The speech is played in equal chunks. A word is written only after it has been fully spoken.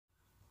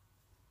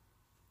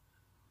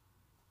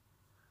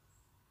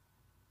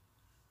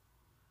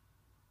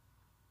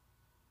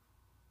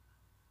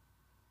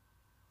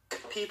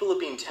people have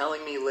been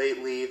telling me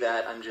lately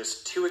that I'm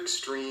just too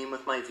extreme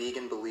with my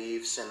vegan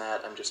beliefs and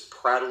that I'm just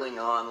prattling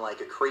on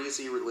like a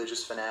crazy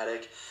religious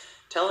fanatic,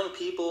 telling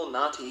people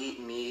not to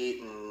eat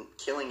meat and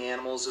killing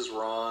animals is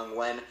wrong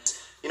when,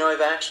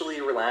 I've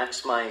actually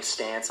relaxed my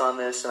stance on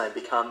this and I've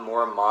become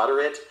more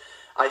moderate.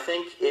 I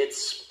think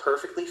it's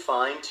perfectly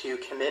fine to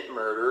commit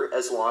murder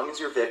as long as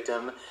your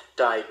victim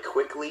died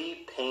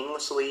quickly,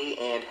 painlessly,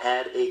 and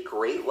had a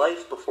great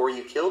life before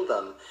you killed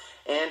them.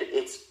 And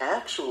it's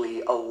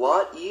actually a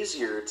lot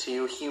easier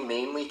to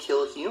humanely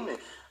kill humans.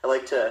 I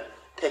like to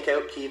pick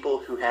out people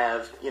who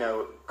have,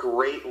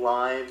 great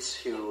lives,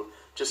 who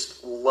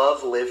just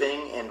love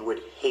living and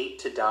would hate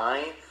to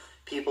die.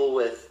 People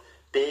with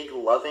big,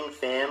 loving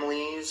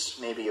families,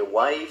 maybe a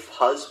wife,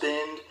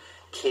 husband,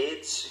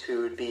 kids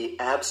who would be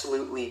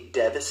absolutely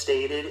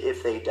devastated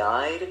if they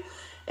died.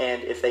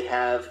 And if they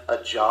have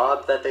a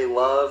job that they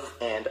love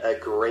and a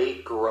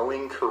great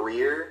growing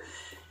career,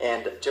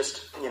 and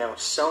just,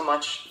 so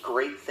much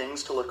great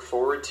things to look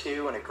forward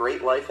to and a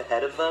great life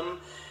ahead of them,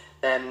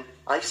 then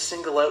I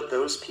single out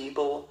those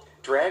people,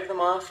 drag them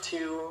off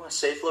to a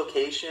safe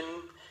location,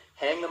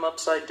 hang them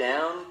upside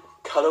down,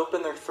 cut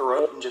open their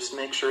throat, and just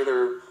make sure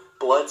their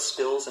blood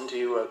spills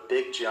into a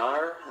big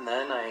jar, and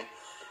then I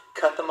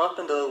cut them up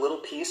into little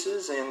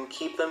pieces and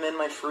keep them in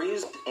my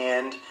freezer.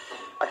 And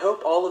I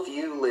hope all of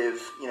you live,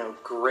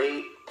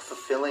 great,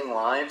 fulfilling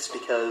lives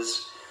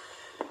because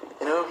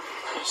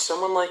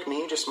someone like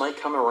me just might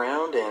come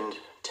around and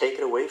take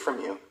it away from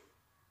you.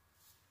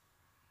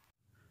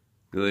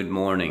 Good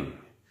morning.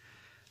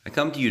 I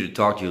come to you to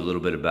talk to you a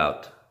little bit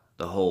about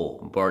the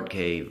whole Bart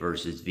K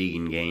versus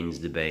vegan gains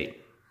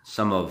debate.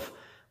 Some of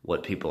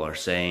what people are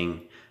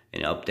saying,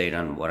 an update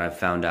on what I've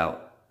found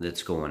out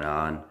that's going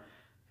on,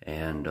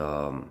 and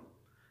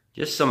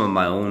just some of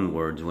my own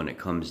words when it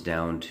comes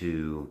down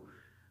to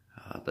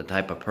the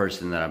type of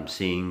person that I'm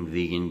seeing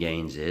vegan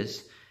gains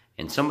is,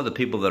 and some of the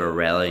people that are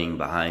rallying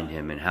behind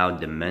him and how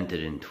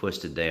demented and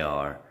twisted they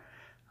are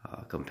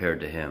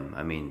compared to him.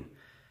 I mean,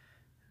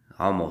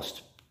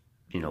 almost,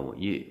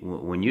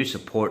 when you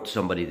support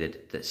somebody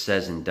that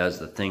says and does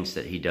the things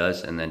that he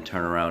does and then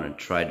turn around and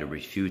try to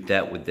refute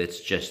that with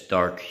it's just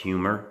dark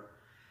humor,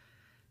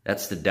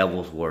 that's the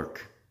devil's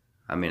work.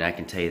 I mean, I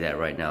can tell you that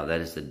right now.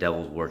 That is the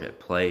devil's work at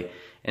play,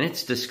 and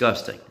it's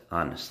disgusting,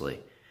 honestly.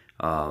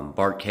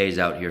 Bart K's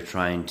out here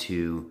trying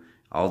to,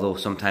 although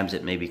sometimes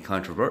it may be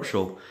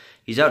controversial,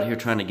 he's out here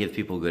trying to give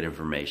people good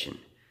information.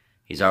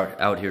 He's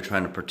out here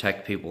trying to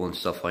protect people and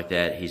stuff like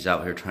that. He's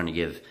out here trying to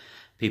give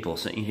people,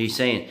 he's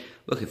saying,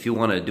 look, if you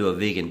want to do a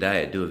vegan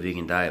diet, do a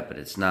vegan diet, but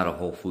it's not a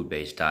whole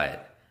food-based diet.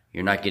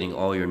 You're not getting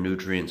all your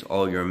nutrients,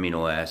 all your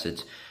amino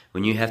acids.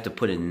 When you have to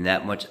put in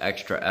that much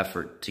extra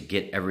effort to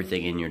get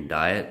everything in your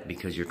diet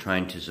because you're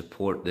trying to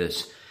support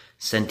this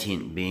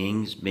sentient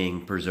beings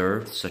being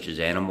preserved, such as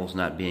animals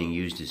not being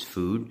used as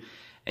food,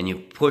 and you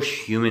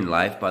push human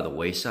life by the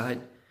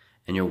wayside,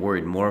 and you're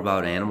worried more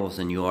about animals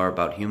than you are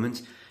about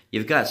humans,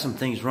 you've got some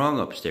things wrong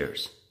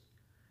upstairs.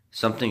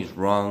 Something's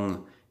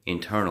wrong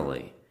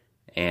internally,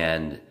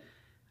 and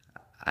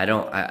I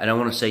don't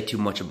want to say too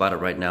much about it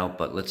right now,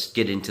 but let's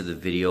get into the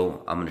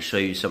video. I'm going to show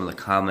you some of the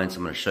comments.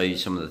 I'm going to show you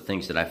some of the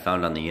things that I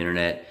found on the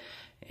internet,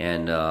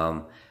 and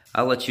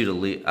I'll let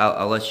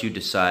you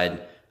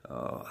decide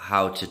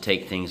how to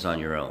take things on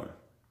your own.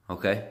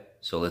 Okay,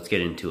 so let's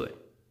get into it.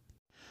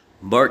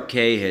 Bart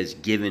K has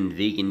given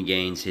Vegan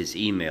Gains his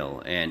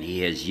email, and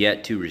he has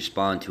yet to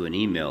respond to an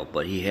email,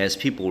 but he has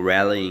people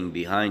rallying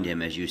behind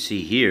him, as you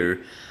see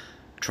here,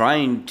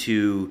 trying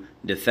to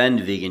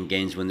defend Vegan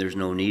Gains when there's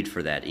no need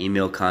for that.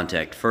 Email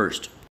contact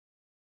first.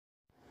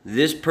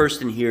 This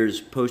person here is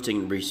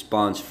posting a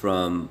response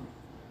from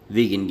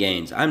Vegan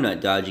Gains. I'm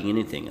not dodging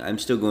anything. I'm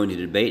still going to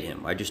debate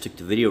him. I just took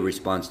the video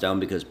response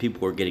down because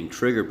people were getting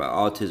triggered by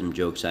autism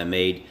jokes I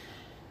made.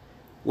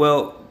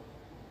 Well,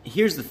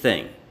 here's the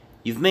thing.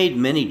 You've made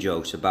many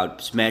jokes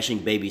about smashing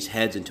babies'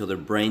 heads until their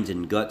brains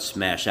and guts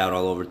smash out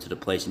all over to the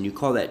place, and you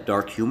call that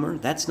dark humor?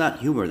 That's not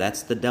humor.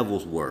 That's the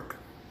devil's work.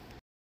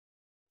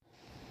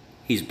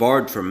 He's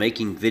barred from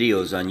making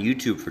videos on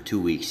YouTube for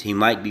 2 weeks. He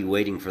might be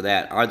waiting for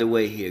that. Either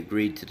way, he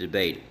agreed to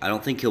debate. I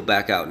don't think he'll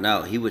back out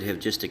now. He would have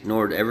just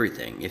ignored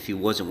everything if he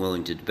wasn't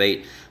willing to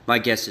debate. My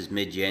guess is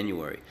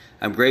mid-January.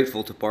 I'm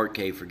grateful to Bart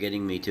K for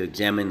getting me to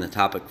examine the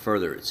topic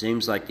further. It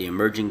seems like the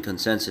emerging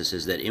consensus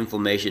is that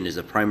inflammation is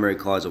the primary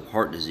cause of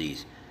heart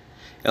disease.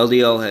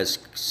 LDL has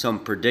some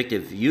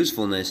predictive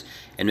usefulness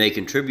and may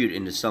contribute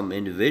into some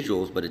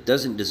individuals, but it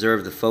doesn't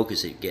deserve the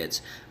focus it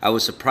gets. I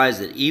was surprised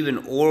that even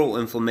oral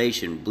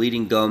inflammation,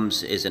 bleeding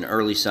gums, is an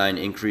early sign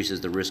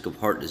increases the risk of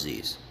heart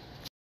disease.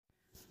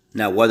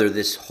 Now, whether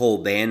this whole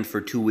ban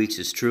for 2 weeks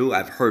is true,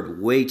 I've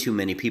heard way too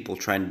many people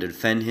trying to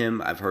defend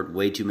him. I've heard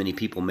way too many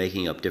people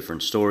making up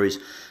different stories.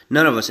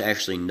 None of us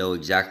actually know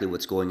exactly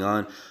what's going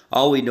on.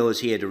 All we know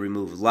is he had to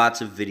remove lots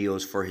of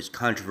videos for his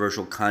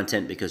controversial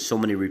content because so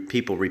many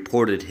people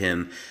reported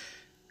him,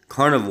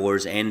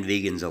 carnivores and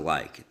vegans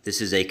alike.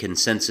 This is a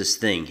consensus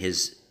thing.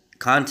 His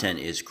content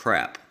is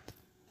crap.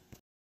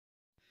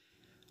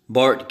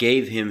 Bart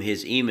gave him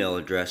his email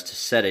address to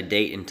set a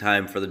date and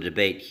time for the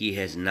debate. He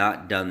has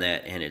not done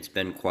that, and it's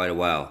been quite a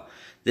while.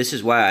 This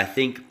is why I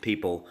think,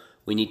 people,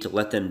 we need to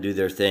let them do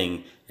their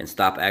thing and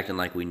stop acting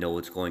like we know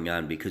what's going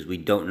on, because we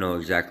don't know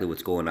exactly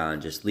what's going on.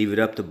 Just leave it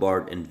up to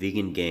Bart and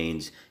Vegan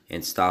Gains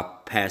and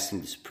stop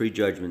passing this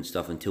prejudgment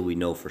stuff until we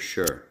know for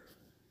sure.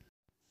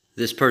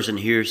 This person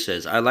here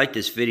says, I like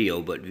this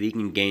video, but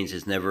Vegan Gains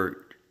has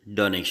never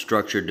done a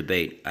structured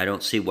debate. I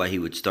don't see why he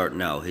would start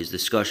now. His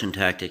discussion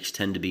tactics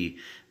tend to be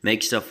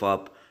make stuff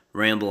up,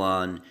 ramble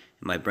on, and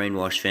my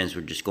brainwashed fans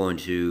were just going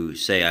to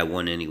say I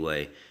won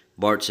anyway.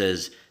 Bart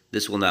says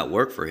this will not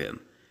work for him.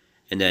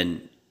 And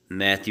then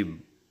Matthew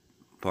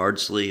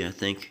Bardsley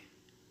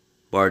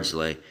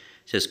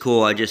says,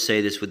 cool, I just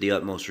say this with the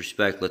utmost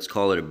respect. Let's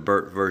call it a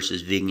Bert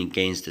versus Vegan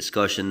Gains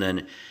discussion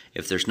then.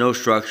 If there's no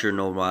structure,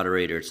 no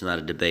moderator, it's not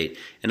a debate.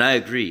 And I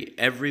agree.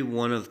 Every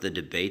one of the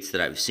debates that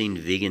I've seen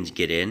vegans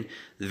get in,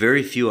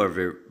 very few are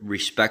very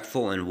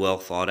respectful and well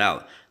thought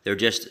out. They're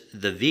just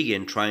the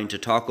vegan trying to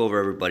talk over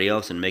everybody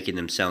else and making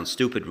them sound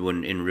stupid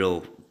when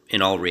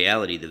in all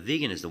reality, the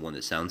vegan is the one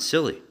that sounds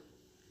silly.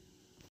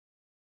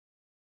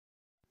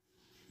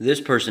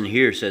 This person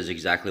here says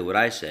exactly what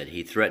I said.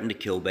 He threatened to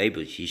kill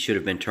babies. He should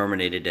have been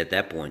terminated at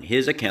that point.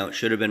 His account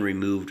should have been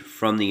removed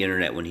from the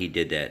internet when he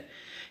did that.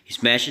 He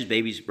smashes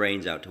babies'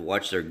 brains out to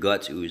watch their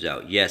guts ooze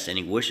out. Yes, and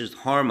he wishes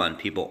harm on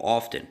people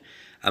often.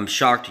 I'm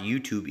shocked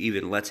YouTube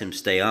even lets him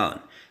stay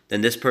on.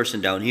 Then this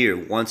person down here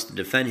wants to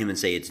defend him and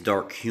say it's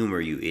dark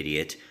humor, you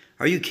idiot.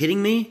 Are you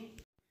kidding me?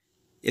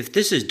 If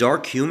this is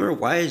dark humor,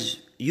 why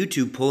is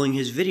YouTube pulling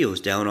his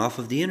videos down off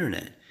of the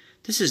internet?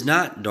 This is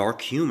not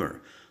dark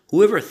humor.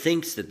 Whoever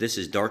thinks that this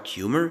is dark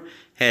humor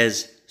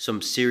has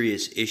some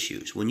serious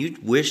issues. When you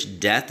wish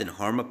death and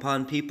harm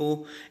upon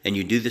people and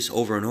you do this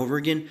over and over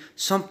again,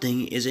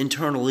 something is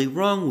internally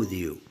wrong with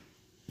you.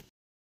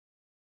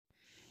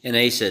 And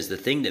A says, the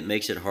thing that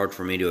makes it hard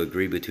for me to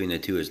agree between the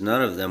two is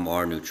none of them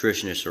are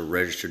nutritionists or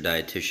registered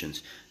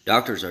dietitians.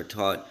 Doctors are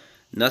taught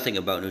nothing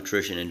about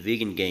nutrition, and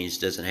Vegan Gains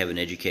doesn't have an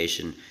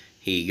education.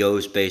 He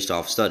goes based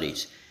off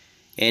studies.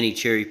 And he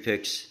cherry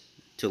picks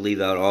to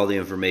leave out all the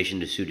information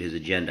to suit his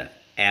agenda.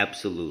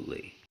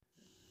 Absolutely.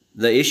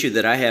 The issue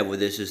that I have with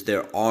this is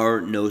there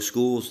are no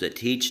schools that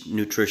teach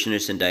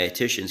nutritionists and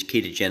dietitians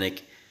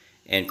ketogenic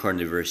and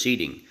carnivorous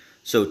eating.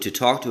 So to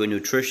talk to a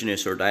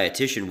nutritionist or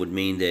dietitian would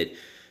mean that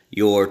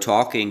you're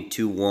talking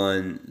to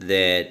one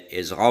that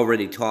is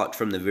already taught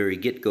from the very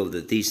get-go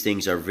that these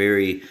things are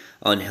very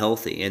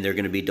unhealthy and they're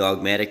going to be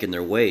dogmatic in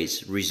their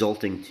ways,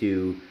 resulting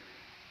to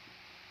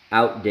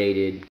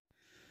outdated,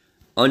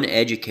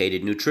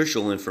 uneducated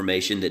nutritional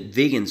information that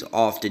vegans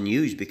often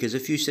use. Because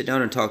if you sit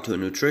down and talk to a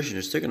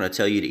nutritionist, they're going to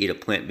tell you to eat a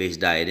plant-based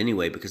diet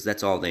anyway because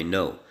that's all they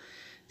know.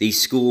 These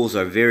schools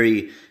are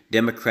very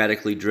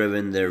democratically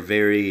driven. They're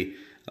very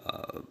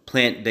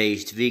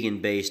plant-based,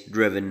 vegan-based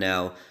driven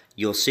now.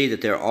 You'll see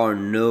that there are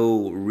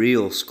no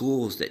real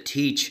schools that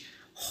teach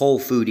whole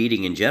food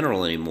eating in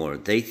general anymore.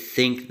 They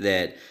think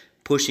that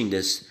pushing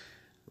this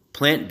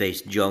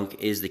plant-based junk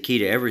is the key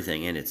to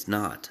everything, and it's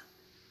not.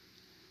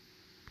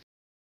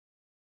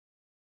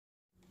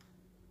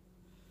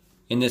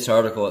 In this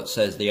article, it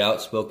says the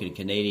outspoken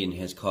Canadian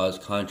has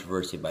caused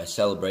controversy by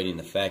celebrating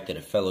the fact that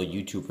a fellow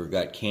YouTuber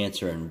got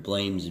cancer and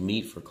blames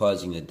meat for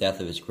causing the death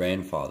of his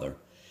grandfather.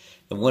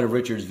 In one of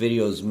Richard's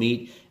videos,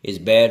 meat is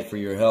bad for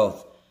your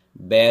health,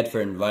 bad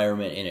for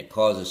environment, and it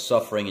causes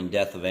suffering and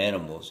death of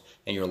animals.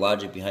 And your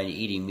logic behind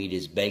eating meat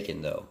is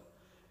bacon, though.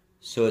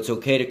 So it's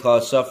okay to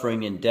cause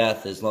suffering and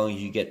death as long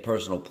as you get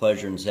personal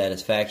pleasure and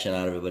satisfaction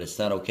out of it, but it's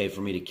not okay for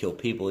me to kill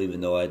people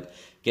even though I'd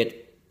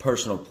get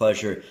personal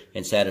pleasure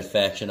and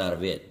satisfaction out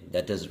of it.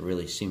 That doesn't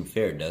really seem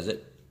fair, does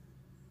it?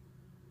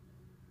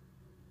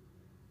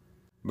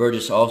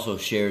 Burgess also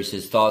shares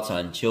his thoughts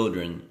on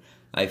children.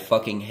 I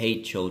fucking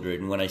hate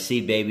children. When I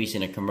see babies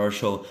in a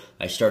commercial,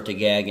 I start to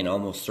gag and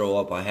almost throw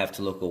up. I have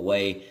to look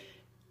away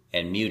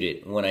and mute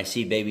it. When I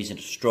see babies in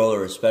a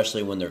stroller,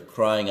 especially when they're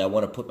crying, I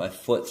want to put my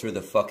foot through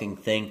the fucking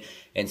thing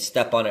and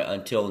step on it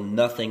until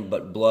nothing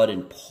but blood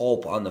and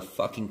pulp on the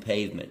fucking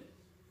pavement.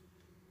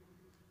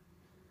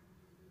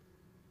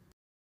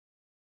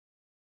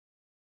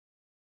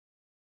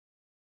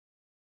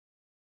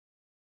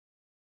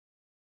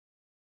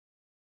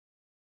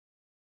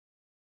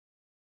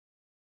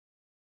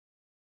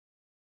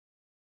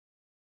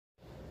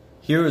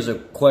 Here is a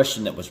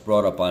question that was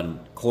brought up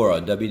on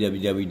Quora,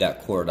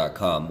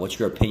 www.quora.com. What's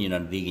your opinion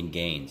on Vegan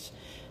Gains?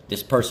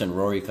 This person,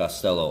 Rory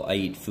Costello, I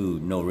eat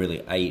food. No,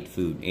 really, I eat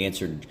food.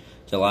 Answered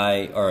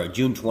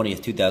June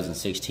 20th,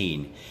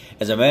 2016.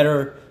 As an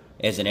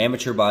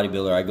amateur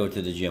bodybuilder, I go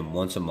to the gym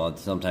once a month,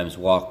 sometimes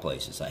walk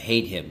places. I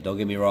hate him. Don't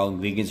get me wrong,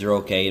 vegans are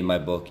okay in my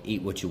book.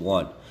 Eat what you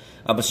want.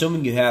 I'm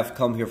assuming you have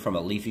come here from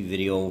a Leafy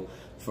video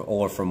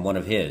or from one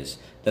of his.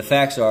 The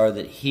facts are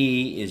that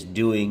he is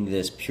doing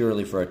this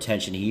purely for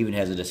attention. He even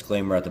has a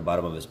disclaimer at the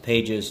bottom of his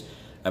pages.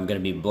 I'm going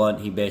to be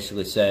blunt. He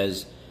basically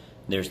says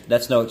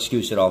that's no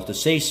excuse at all to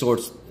say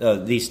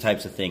these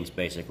types of things,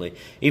 basically.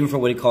 Even for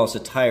what he calls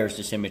satire, it's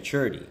just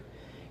immaturity.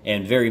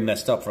 and very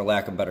messed up, for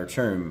lack of a better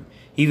term.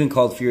 He even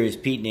called Furious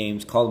Pete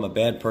names, called him a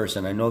bad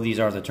person. I know these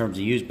aren't the terms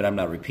he used, but I'm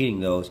not repeating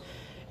those.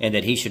 And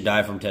that he should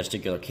die from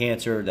testicular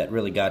cancer. That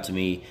really got to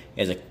me.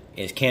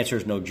 As cancer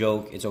is no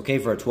joke. It's okay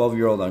for a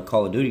 12-year-old on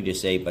Call of Duty to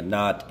say, but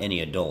not any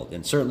adult,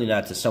 and certainly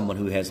not to someone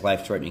who has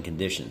life-threatening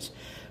conditions.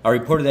 I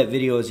reported that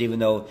video as even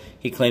though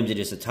he claims it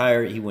is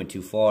satire, he went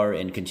too far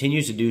and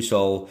continues to do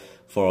so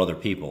for other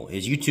people.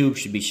 His YouTube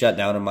should be shut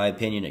down, in my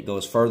opinion. It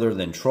goes further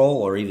than troll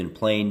or even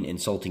plain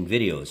insulting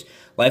videos.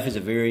 Life is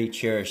a very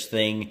cherished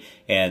thing,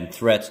 and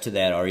threats to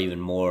that are even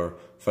more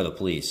for the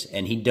police.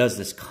 And he does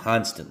this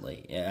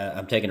constantly.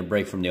 I'm taking a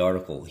break from the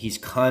article. He's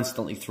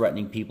constantly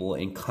threatening people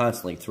and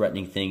constantly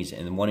threatening things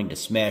and wanting to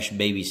smash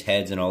babies'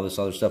 heads and all this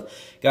other stuff.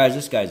 Guys,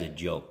 this guy's a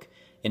joke.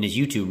 And his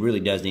YouTube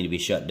really does need to be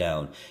shut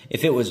down.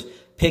 If it was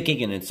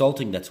picking and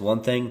insulting, that's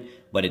one thing,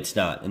 but it's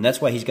not. And that's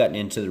why he's gotten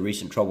into the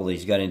recent trouble that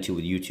he's got into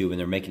with YouTube, and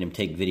they're making him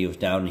take videos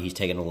down, and he's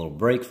taking a little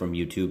break from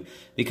YouTube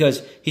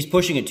because he's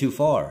pushing it too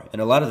far.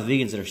 And a lot of the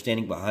vegans that are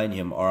standing behind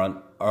him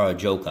are a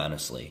joke,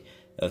 honestly.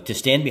 To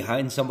stand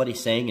behind somebody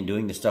saying and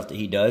doing the stuff that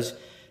he does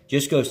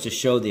just goes to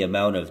show the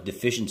amount of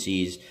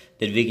deficiencies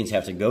that vegans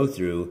have to go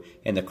through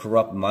and the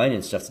corrupt mind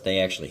and stuff that they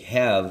actually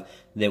have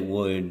that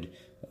would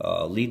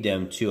lead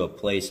them to a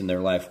place in their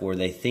life where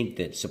they think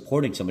that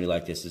supporting somebody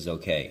like this is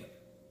okay.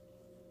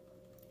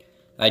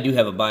 I do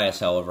have a bias,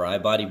 however. I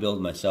bodybuild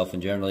myself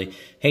and generally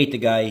hate the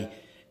guy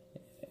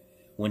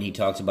when he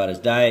talks about his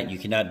diet. You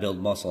cannot build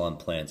muscle on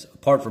plants.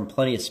 Apart from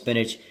plenty of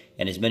spinach,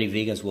 and as many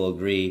vegans will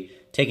agree,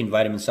 taking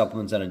vitamin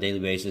supplements on a daily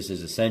basis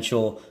is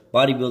essential.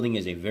 Bodybuilding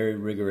is a very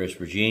rigorous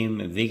regime,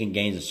 and Vegan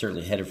Gains is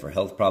certainly headed for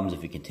health problems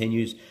if he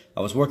continues.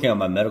 I was working on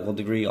my medical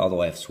degree,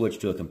 although I have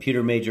switched to a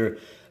computer major.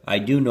 I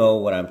do know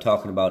what I'm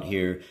talking about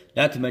here.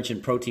 Not to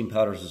mention protein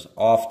powders is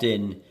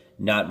often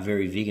not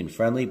very vegan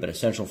friendly, but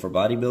essential for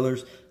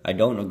bodybuilders. I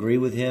don't agree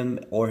with him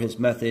or his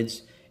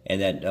methods,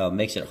 and that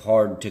makes it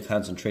hard to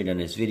concentrate on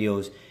his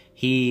videos.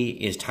 He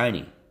is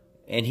tiny,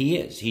 and he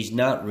is. He's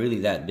not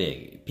really that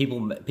big.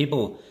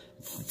 People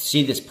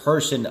see this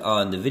person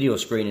on the video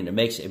screen, and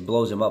it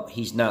blows him up.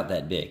 He's not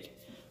that big.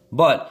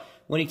 But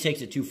when he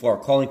takes it too far,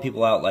 calling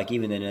people out, like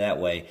even in that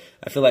way,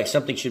 I feel like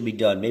something should be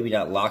done. Maybe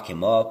not lock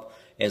him up,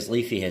 as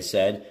Leafy has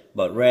said,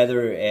 but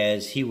rather,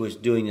 as he was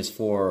doing this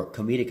for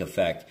comedic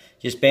effect,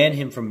 just ban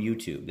him from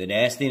YouTube. The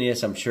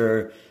nastiness, I'm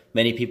sure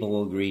many people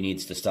will agree,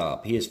 needs to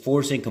stop. He is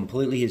forcing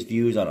completely his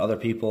views on other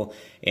people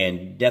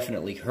and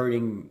definitely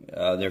hurting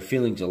their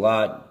feelings a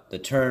lot. The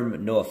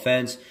term "no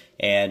offense"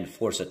 and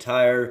for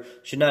satire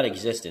should not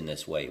exist in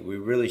this way. We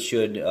really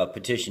should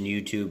petition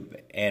YouTube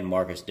and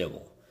Marcus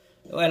Dibble.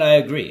 And I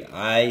agree.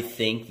 I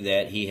think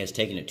that he has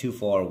taken it too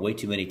far way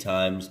too many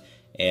times,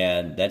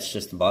 and that's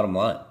just the bottom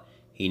line.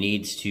 He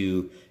needs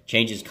to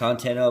change his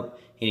content up.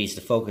 He needs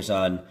to focus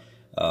on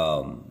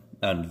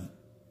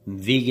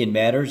vegan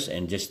matters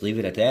and just leave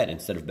it at that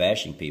instead of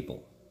bashing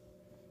people.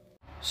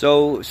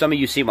 So some of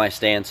you see my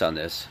stance on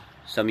this.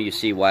 Some of you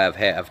see why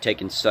I've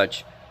taken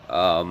such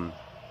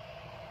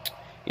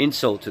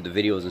insult to the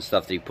videos and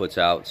stuff that he puts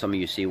out. Some of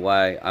you see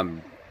why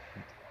I'm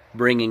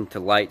bringing to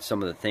light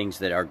some of the things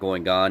that are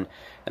going on.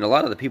 And a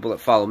lot of the people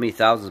that follow me,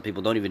 thousands of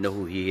people, don't even know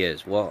who he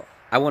is. Well,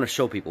 I want to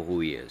show people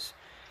who he is.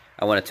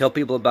 I want to tell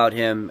people about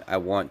him. I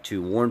want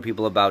to warn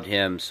people about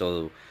him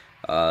so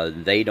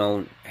they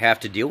don't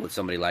have to deal with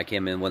somebody like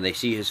him. And when they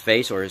see his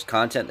face or his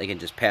content, they can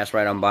just pass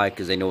right on by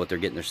because they know what they're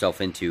getting themselves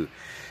into.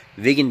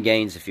 Vegan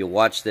Gains, if you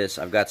watch this,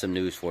 I've got some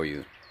news for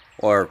you.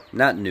 Or,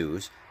 not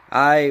news.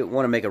 I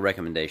want to make a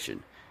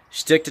recommendation.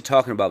 Stick to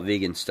talking about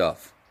vegan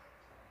stuff.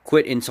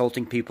 Quit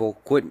insulting people.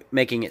 Quit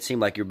making it seem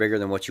like you're bigger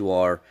than what you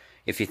are.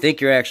 If you think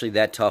you're actually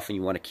that tough and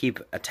you want to keep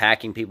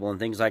attacking people and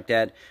things like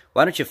that,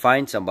 why don't you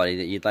find somebody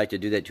that you'd like to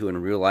do that to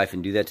in real life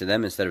and do that to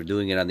them instead of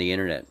doing it on the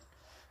internet?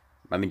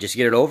 I mean, just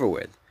get it over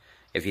with.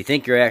 If you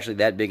think you're actually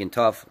that big and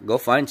tough, go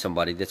find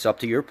somebody that's up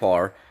to your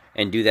par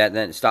and do that, and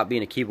then stop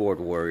being a keyboard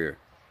warrior.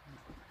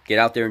 Get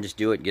out there and just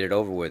do it, get it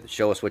over with.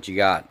 Show us what you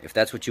got, if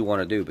that's what you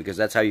want to do, because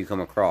that's how you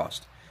come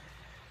across.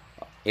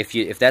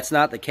 If that's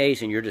not the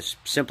case and you're just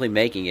simply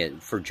making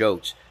it for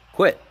jokes,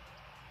 quit.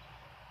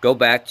 Go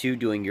back to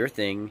doing your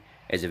thing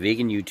as a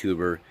vegan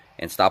YouTuber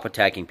and stop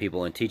attacking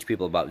people and teach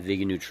people about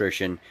vegan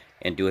nutrition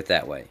and do it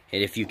that way.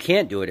 And if you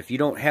can't do it, if you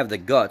don't have the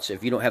guts,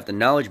 if you don't have the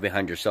knowledge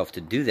behind yourself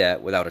to do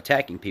that without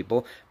attacking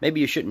people, maybe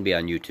you shouldn't be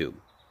on YouTube.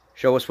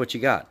 Show us what you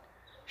got.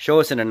 Show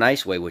us in a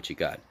nice way what you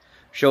got.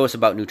 Show us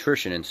about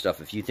nutrition and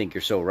stuff if you think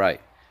you're so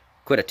right.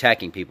 Quit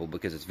attacking people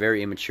because it's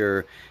very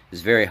immature,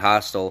 it's very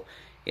hostile,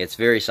 it's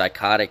very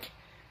psychotic,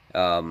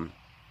 and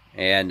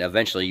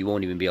eventually you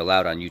won't even be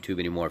allowed on YouTube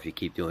anymore if you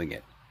keep doing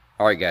it.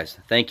 Alright guys,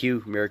 thank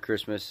you, Merry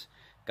Christmas,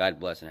 God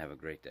bless, and have a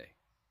great day.